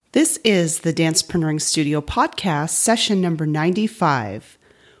This is the Dancepreneuring Studio podcast, session number 95.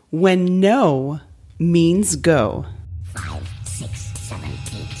 When no means go. 5, 6, 7, 8.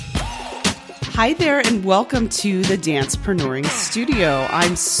 Hi there, and welcome to the Dancepreneuring Studio.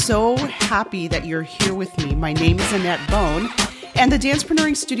 I'm so happy that you're here with me. My name is Annette Bone, and the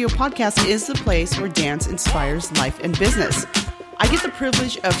Dancepreneuring Studio podcast is the place where dance inspires life and business. I get the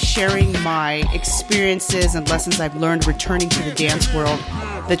privilege of sharing my experiences and lessons I've learned returning to the dance world,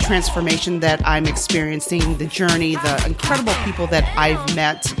 the transformation that I'm experiencing, the journey, the incredible people that I've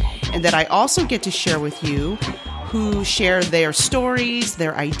met, and that I also get to share with you, who share their stories,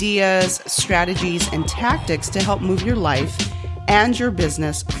 their ideas, strategies, and tactics to help move your life and your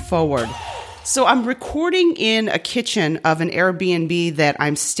business forward. So I'm recording in a kitchen of an Airbnb that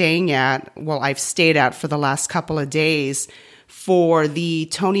I'm staying at, I've stayed at for the last couple of days, for the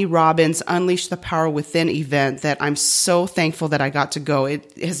Tony Robbins Unleash the Power Within event that I'm so thankful that I got to go.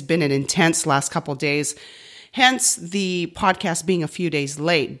 It has been an intense last couple of days, hence the podcast being a few days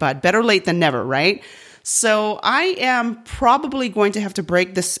late, but better late than never, right? So I am probably going to have to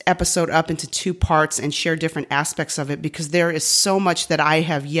break this episode up into two parts and share different aspects of it because there is so much that I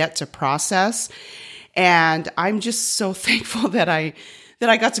have yet to process. And I'm just so thankful that I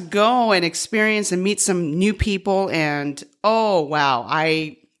got to go and experience and meet some new people. And oh, wow,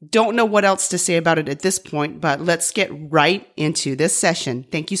 I don't know what else to say about it at this point, but let's get right into this session.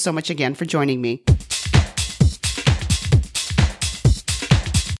 Thank you so much again for joining me.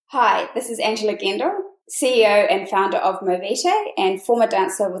 Hi, this is Angela Gendel, CEO and founder of Movita and former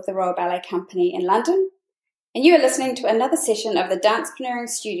dancer with the Royal Ballet Company in London. And you are listening to another session of the Dancepreneuring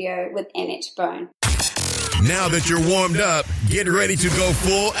Studio with Annette Bone. Now that you're warmed up, get ready to go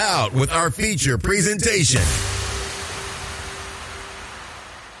full out with our feature presentation.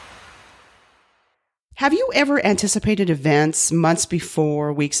 Have you ever anticipated events months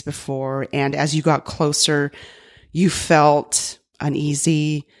before, weeks before, and as you got closer, you felt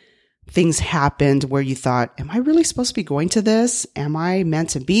uneasy? Things happened where you thought, am I really supposed to be going to this? Am I meant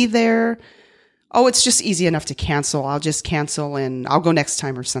to be there? Oh, it's just easy enough to cancel. I'll just cancel and I'll go next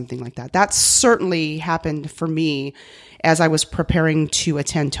time or something like that. That certainly happened for me as I was preparing to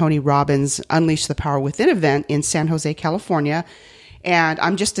attend Tony Robbins' Unleash the Power Within event in San Jose, California. And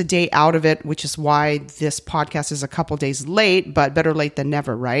I'm just a day out of it, which is why this podcast is a couple days late, but better late than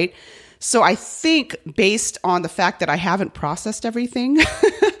never, right? So I think based on the fact that I haven't processed everything,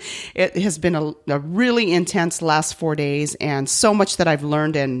 it has been a really intense last 4 days and so much that I've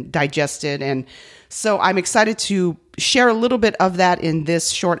learned and digested. And so I'm excited to share a little bit of that in this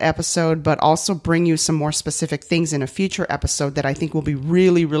short episode, but also bring you some more specific things in a future episode that I think will be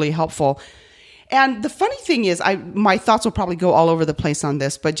really, really helpful. And the funny thing is, my thoughts will probably go all over the place on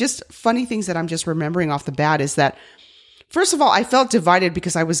this, but just funny things that I'm just remembering off the bat is that first of all, I felt divided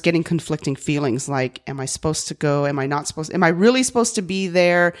because I was getting conflicting feelings like, am I supposed to go? Am I not supposed? Am I really supposed to be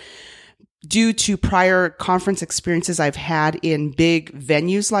there? Due to prior conference experiences I've had in big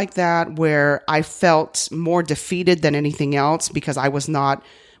venues like that, where I felt more defeated than anything else because I was not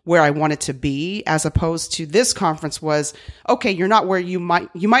where I wanted to be, as opposed to this conference was, okay, you're not where you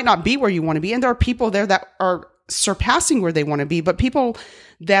might not be where you want to be. And there are people there that are surpassing where they want to be, but people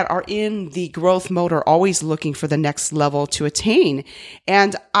that are in the growth mode are always looking for the next level to attain.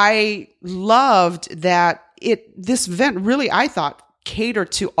 And I loved that this event really, I thought,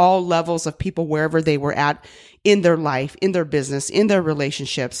 catered to all levels of people wherever they were at in their life, in their business, in their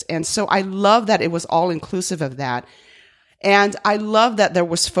relationships. And so I love that it was all inclusive of that. And I love that there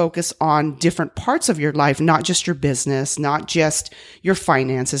was focus on different parts of your life, not just your business, not just your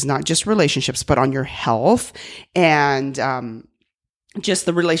finances, not just relationships, but on your health and just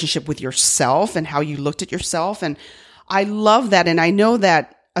the relationship with yourself and how you looked at yourself. And I love that. And I know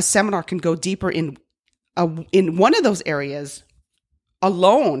that a seminar can go deeper in one of those areas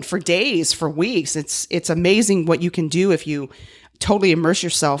alone for days, for weeks. It's amazing what you can do if you totally immerse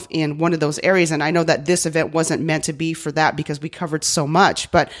yourself in one of those areas. And I know that this event wasn't meant to be for that because we covered so much,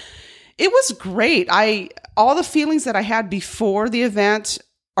 but it was great. All the feelings that I had before the event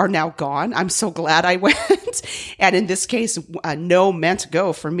are now gone. I'm so glad I went. And in this case, no meant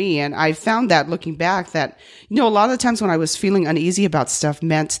go for me. And I found that looking back that, a lot of the times when I was feeling uneasy about stuff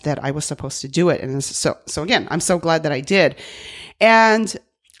meant that I was supposed to do it. And so again, I'm so glad that I did. And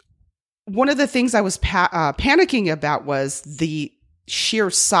one of the things I was panicking about was the sheer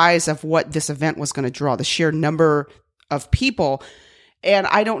size of what this event was going to draw, the sheer number of people. And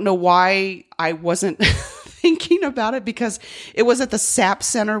I don't know why I wasn't thinking about it because it was at the SAP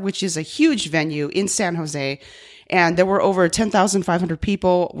Center, which is a huge venue in San Jose. And there were over 10,500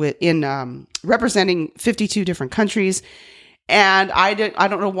 people representing 52 different countries. And I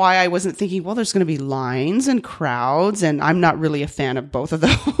don't know why I wasn't thinking, well, there's going to be lines and crowds, and I'm not really a fan of both of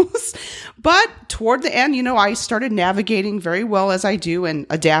those. But toward the end, I started navigating very well as I do and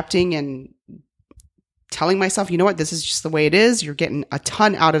adapting and telling myself, you know what, this is just the way it is. You're getting a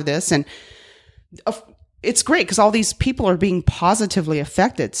ton out of this. And it's great because all these people are being positively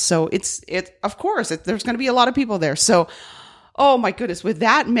affected. So of course, there's going to be a lot of people there. So, oh my goodness, with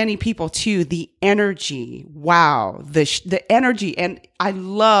that many people too, the energy, wow, the energy. And I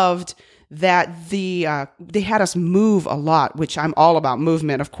loved that they had us move a lot, which I'm all about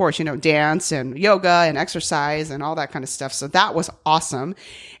movement, of course, dance and yoga and exercise and all that kind of stuff. So that was awesome.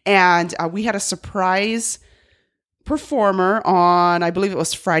 And we had a surprise performer on, I believe it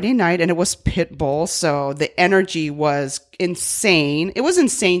was Friday night, and it was Pitbull. So the energy was insane. It was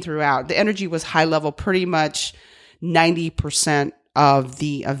insane throughout. The energy was high level, pretty much 90% of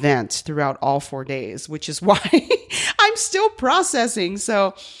the event throughout all 4 days, which is why I'm still processing.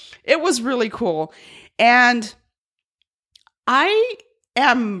 So it was really cool. And I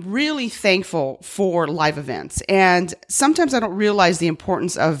am really thankful for live events. And sometimes I don't realize the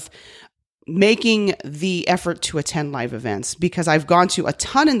importance of making the effort to attend live events, because I've gone to a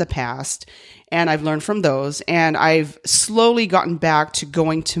ton in the past and I've learned from those. And I've slowly gotten back to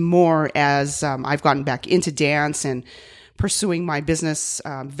going to more as I've gotten back into dance and pursuing my business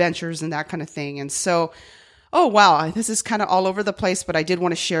ventures and that kind of thing. And so, oh, wow, this is kind of all over the place, but I did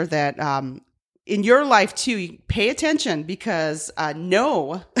want to share that in your life too, pay attention, because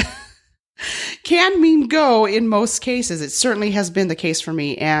no can mean go in most cases. It certainly has been the case for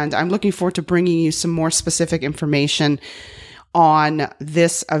me. And I'm looking forward to bringing you some more specific information on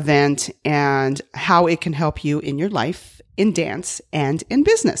this event and how it can help you in your life, in dance, and in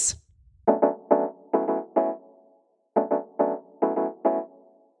business.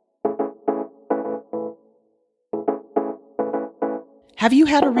 Have you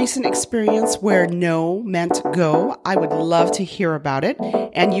had a recent experience where no meant go? I would love to hear about it.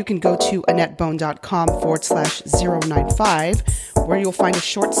 And you can go to AnnetteBone.com/095, where you'll find a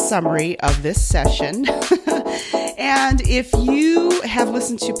short summary of this session. And if you have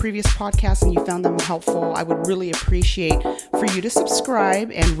listened to previous podcasts and you found them helpful, I would really appreciate for you to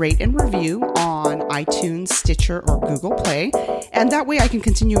subscribe and rate and review on iTunes, Stitcher, or Google Play. And that way I can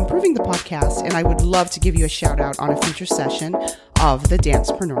continue improving the podcast. And I would love to give you a shout out on a future session of the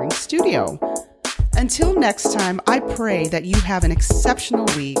Dancepreneuring Studio. Until next time, I pray that you have an exceptional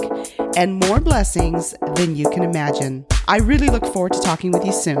week and more blessings than you can imagine. I really look forward to talking with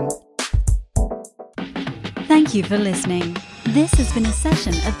you soon. Thank you for listening. This has been a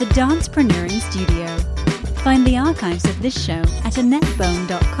session of the Dancepreneuring Studio. Find the archives of this show at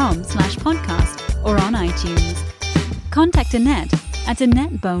AnnetteBone.com/podcast or on iTunes. Contact Annette at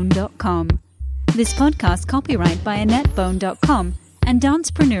AnnetteBone.com. This podcast copyright by AnnetteBone.com and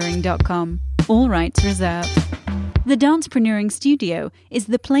Dancepreneuring.com. All rights reserved. The Dancepreneuring Studio is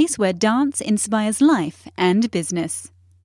the place where dance inspires life and business.